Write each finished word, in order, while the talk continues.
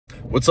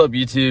What's up,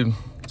 YouTube?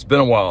 It's been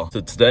a while.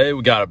 So today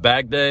we got a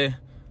back day.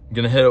 I'm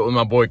gonna hit it with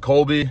my boy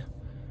Colby.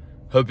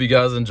 Hope you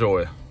guys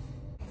enjoy.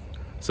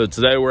 So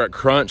today we're at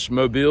Crunch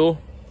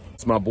Mobile.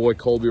 It's my boy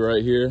Colby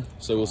right here.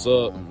 Say what's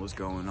up. What's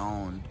going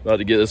on? About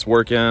to get this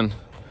work in.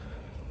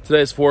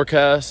 Today's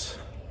forecast,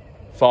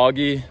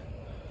 foggy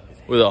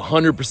with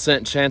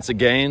 100% chance of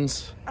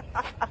gains.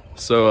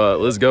 So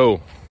let's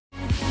go.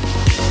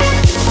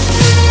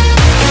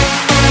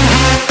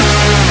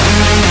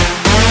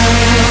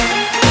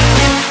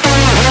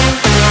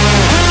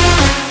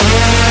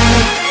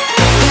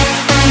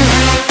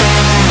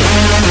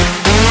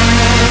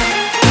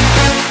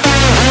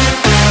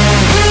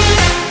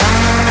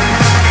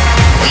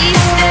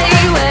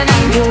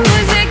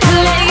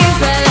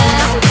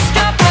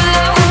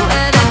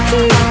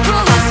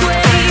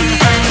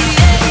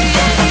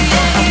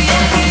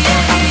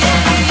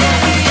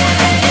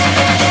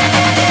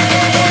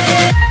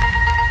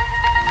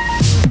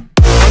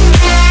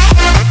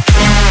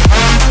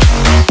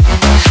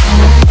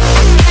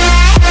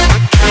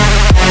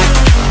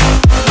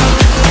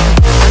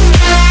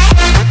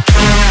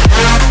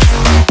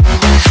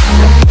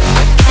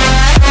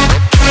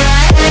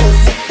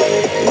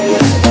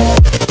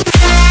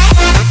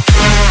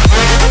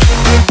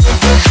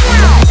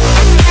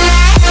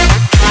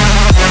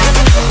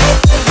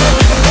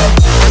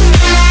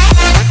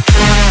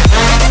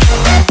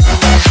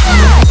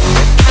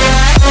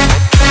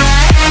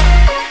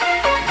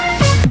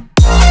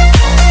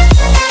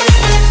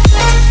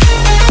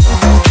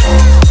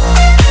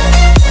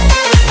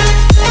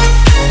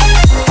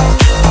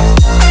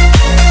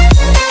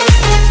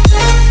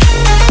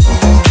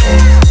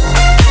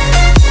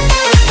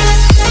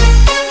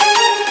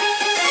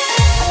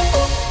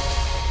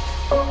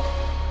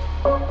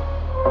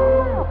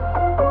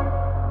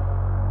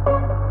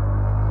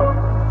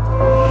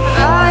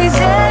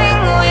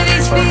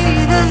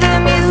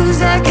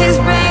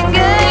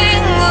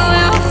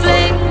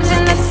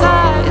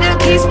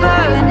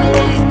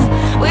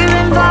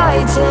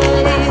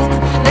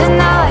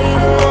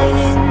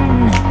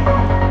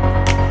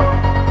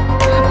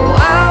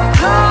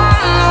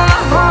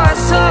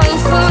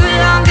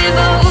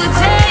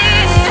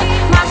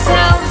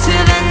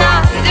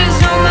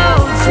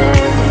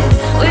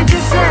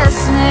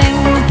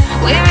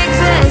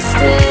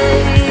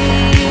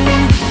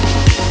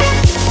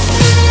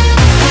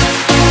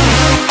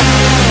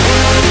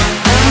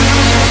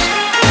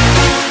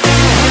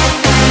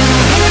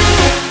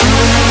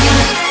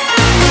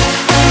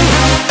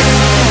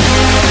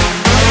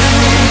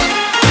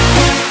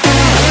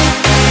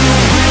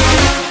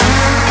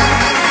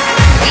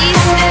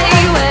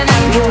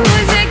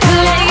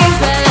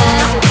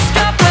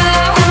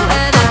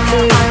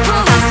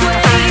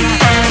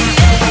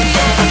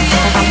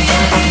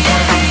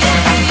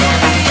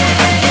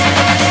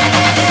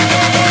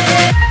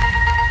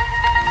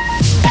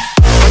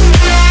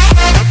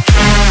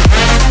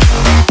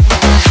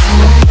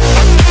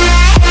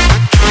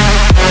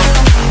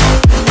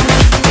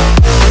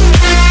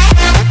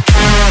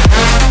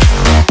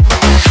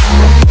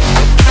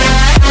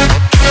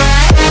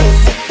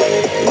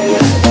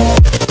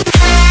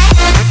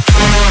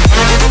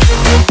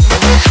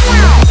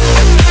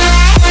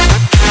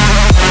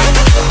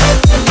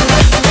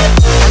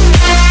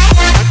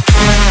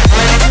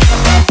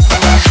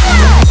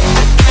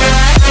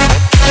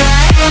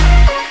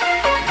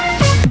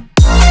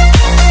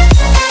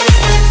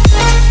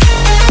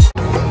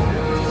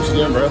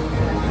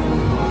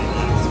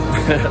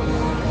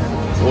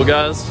 Well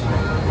guys,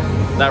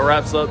 that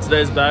wraps up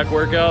today's back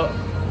workout.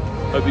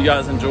 Hope you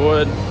guys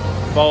enjoyed.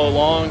 Follow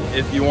along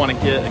if you want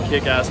to get a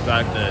kick-ass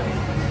back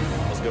day.